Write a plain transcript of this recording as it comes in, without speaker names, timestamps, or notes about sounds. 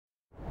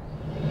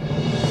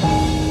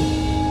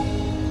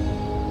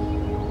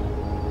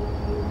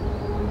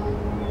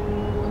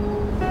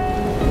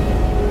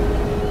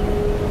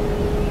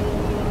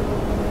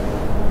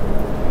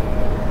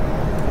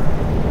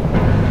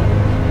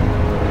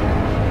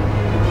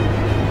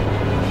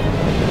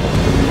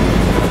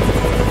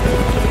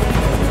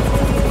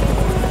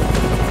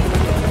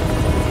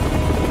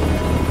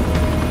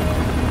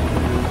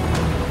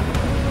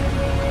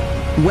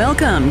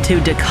Welcome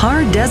to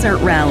Dakar Desert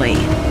Rally,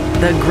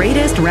 the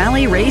greatest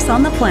rally race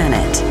on the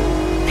planet.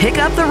 Pick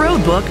up the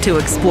road book to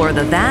explore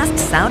the vast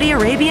Saudi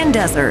Arabian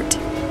desert.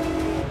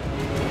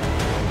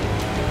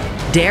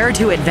 Dare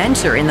to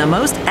adventure in the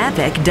most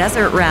epic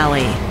desert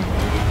rally.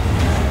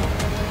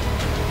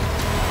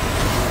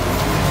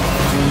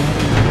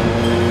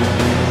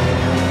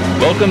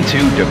 Welcome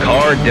to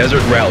Dakar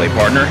Desert Rally,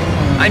 partner.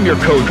 I'm your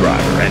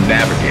co-driver and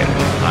navigator.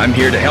 I'm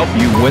here to help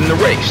you win the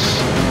race.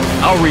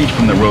 I'll read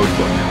from the road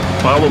book,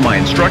 follow my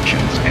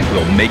instructions, and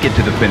we'll make it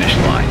to the finish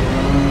line.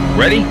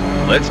 Ready?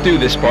 Let's do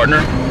this, partner.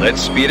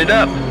 Let's speed it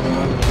up.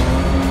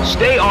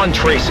 Stay on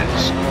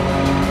traces.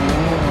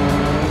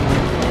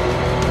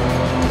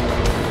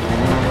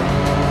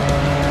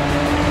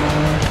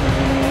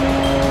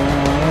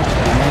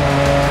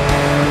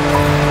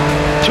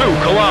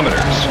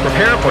 Kilometers.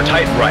 Prepare for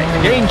tight right.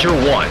 Danger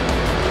 1.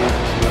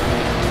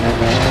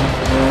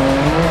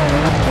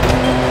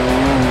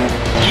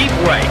 Keep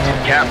right.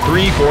 Cap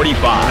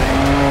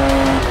 345.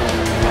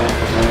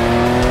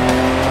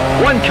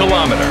 1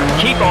 kilometer.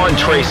 Keep on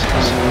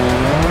traces.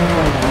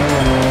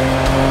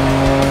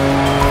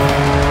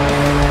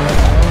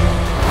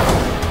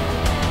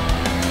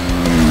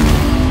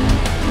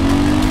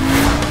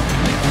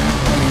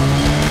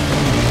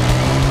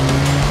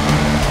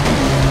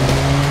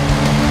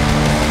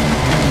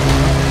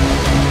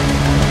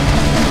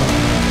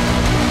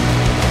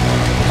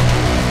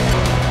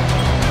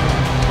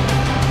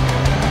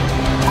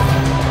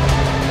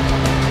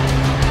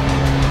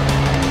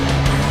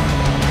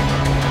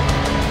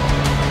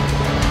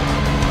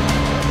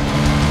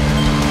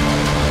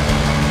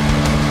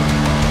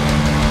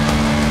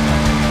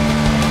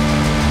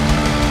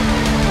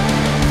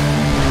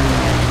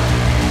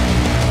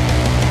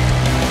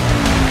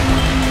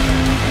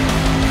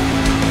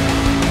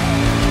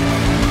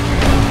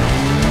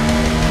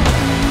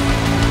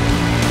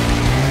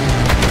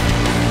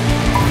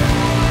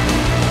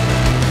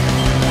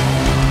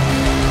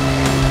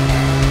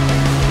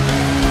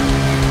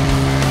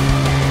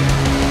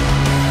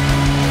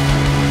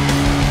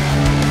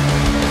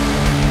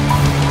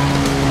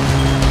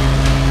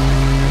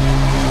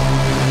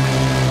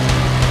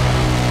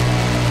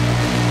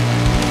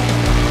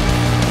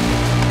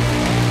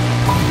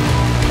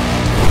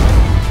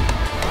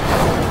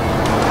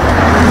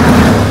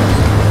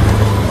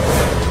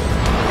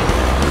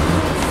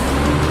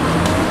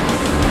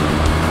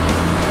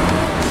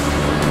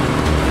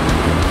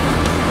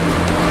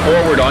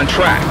 Forward on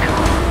track.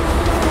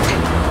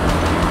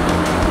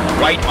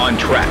 Right on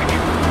track.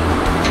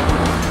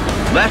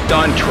 Left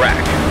on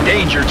track.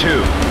 Danger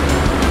 2.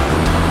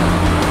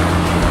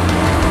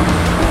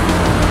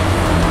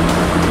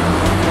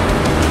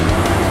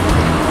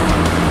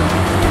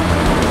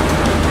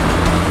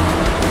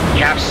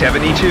 Cap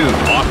 72.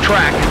 Off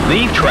track.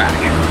 Leave track.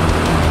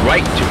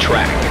 Right to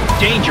track.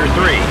 Danger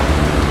 3.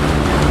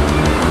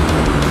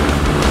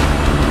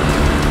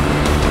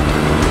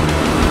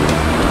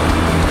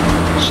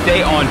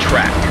 Stay on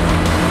track.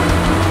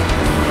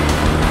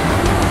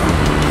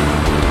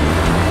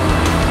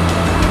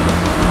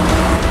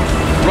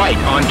 Right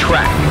on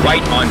track.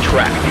 Right on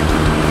track.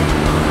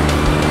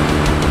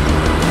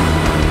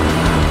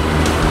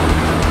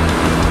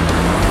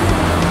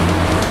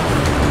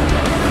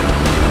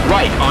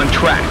 Right on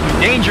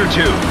track. Danger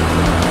 2.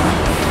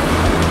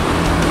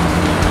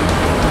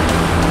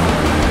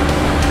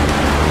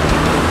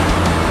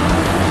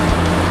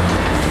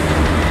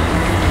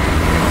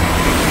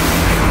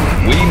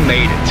 We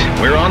made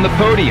it. We're on the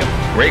podium.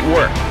 Great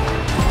work.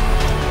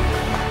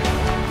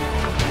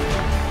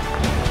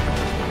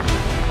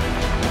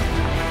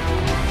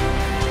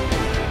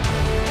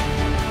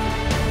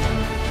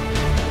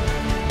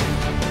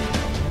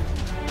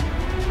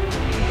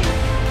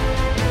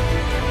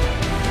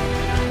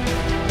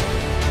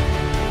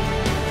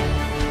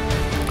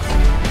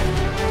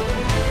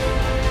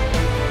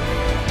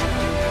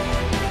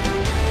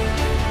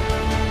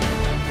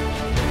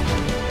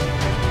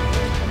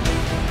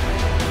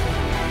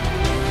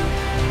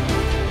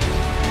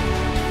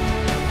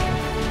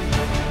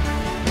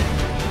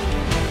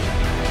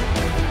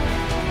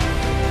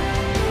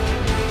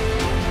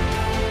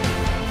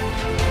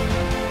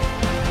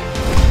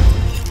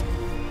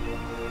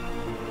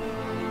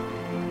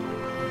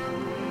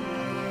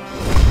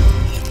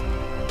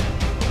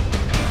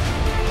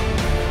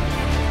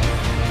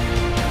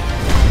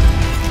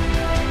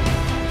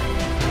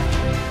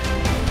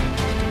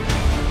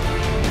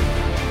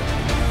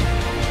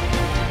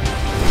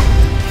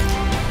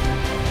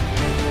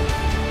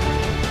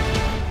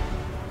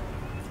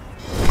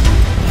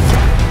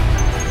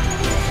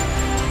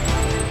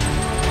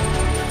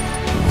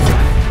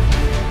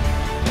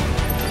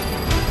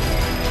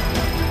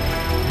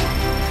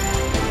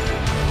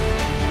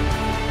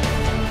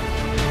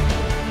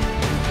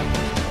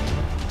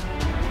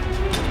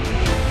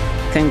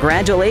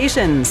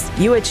 Congratulations!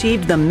 You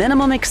achieved the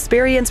minimum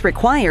experience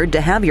required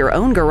to have your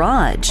own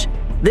garage.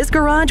 This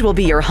garage will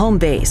be your home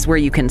base where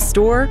you can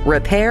store,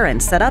 repair,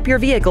 and set up your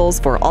vehicles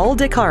for all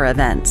Dakar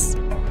events.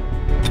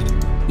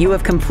 You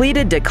have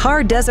completed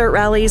Dakar Desert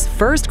Rally's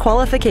first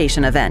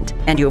qualification event,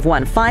 and you have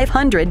won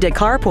 500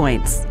 Dakar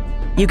points.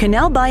 You can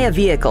now buy a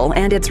vehicle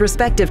and its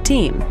respective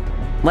team.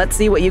 Let's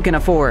see what you can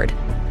afford.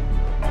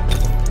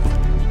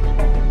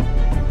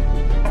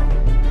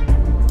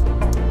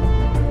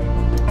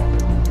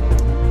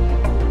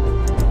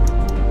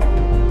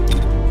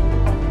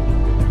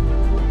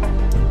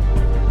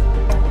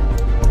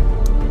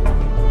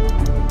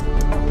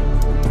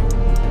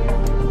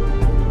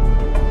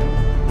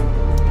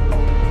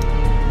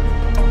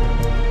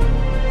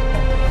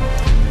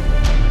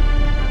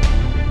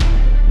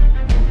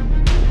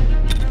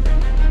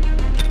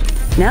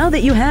 Now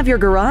that you have your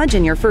garage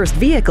and your first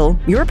vehicle,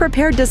 you're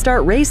prepared to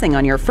start racing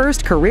on your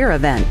first career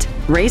event.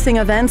 Racing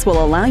events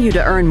will allow you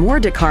to earn more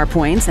Dakar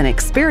points and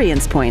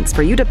experience points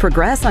for you to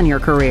progress on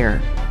your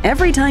career.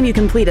 Every time you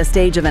complete a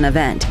stage of an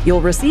event, you'll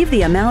receive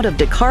the amount of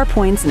Dakar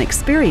points and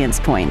experience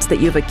points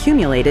that you've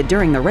accumulated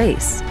during the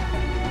race.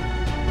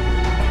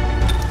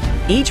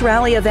 Each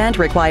rally event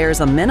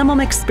requires a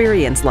minimum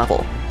experience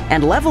level,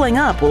 and leveling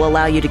up will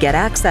allow you to get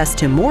access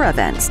to more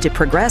events to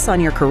progress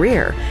on your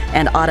career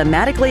and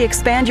automatically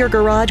expand your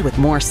garage with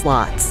more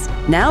slots.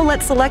 Now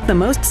let's select the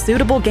most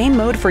suitable game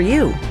mode for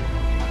you.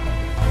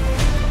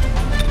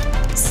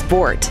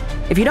 Sport.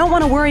 If you don't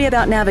want to worry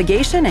about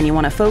navigation and you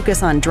want to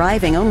focus on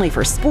driving only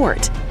for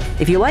sport,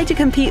 if you like to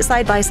compete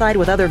side by side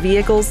with other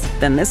vehicles,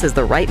 then this is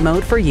the right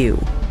mode for you.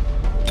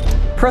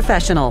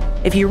 Professional.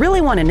 If you really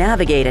want to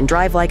navigate and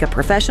drive like a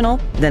professional,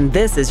 then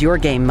this is your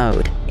game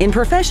mode. In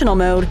professional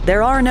mode,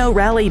 there are no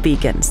rally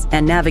beacons,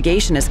 and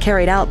navigation is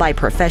carried out by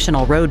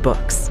professional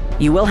roadbooks.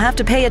 You will have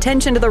to pay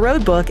attention to the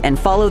roadbook and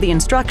follow the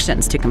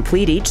instructions to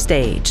complete each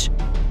stage.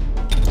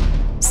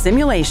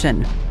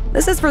 Simulation.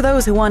 This is for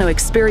those who want to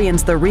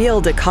experience the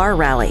real Dakar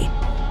rally.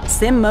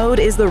 Sim mode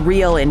is the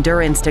real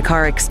endurance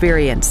Dakar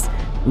experience.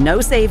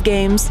 No save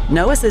games,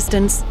 no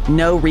assistance,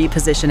 no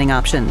repositioning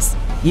options.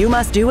 You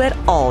must do it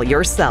all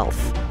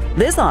yourself.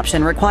 This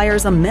option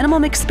requires a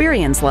minimum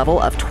experience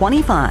level of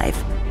 25.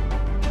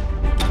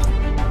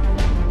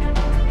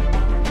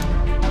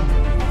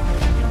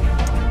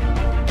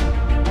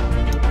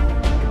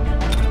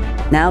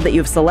 Now that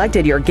you've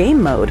selected your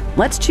game mode,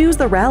 let's choose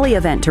the rally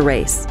event to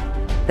race.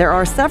 There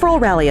are several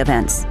rally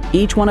events,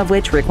 each one of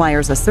which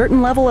requires a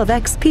certain level of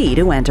XP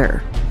to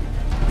enter.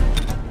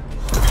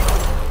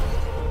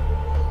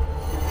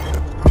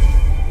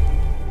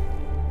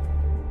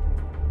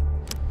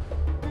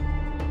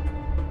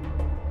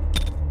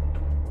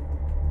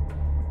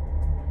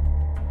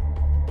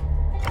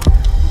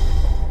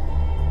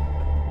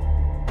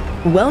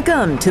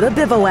 Welcome to the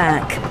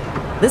Bivouac.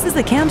 This is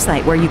a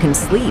campsite where you can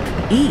sleep,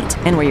 eat,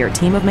 and where your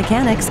team of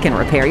mechanics can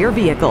repair your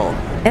vehicle.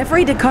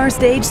 Every Dakar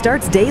stage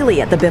starts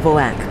daily at the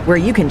Bivouac, where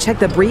you can check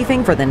the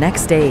briefing for the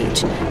next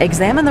stage,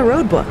 examine the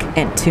roadbook,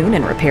 and tune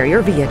and repair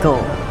your vehicle.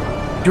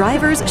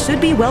 Drivers should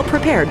be well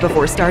prepared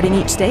before starting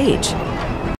each stage.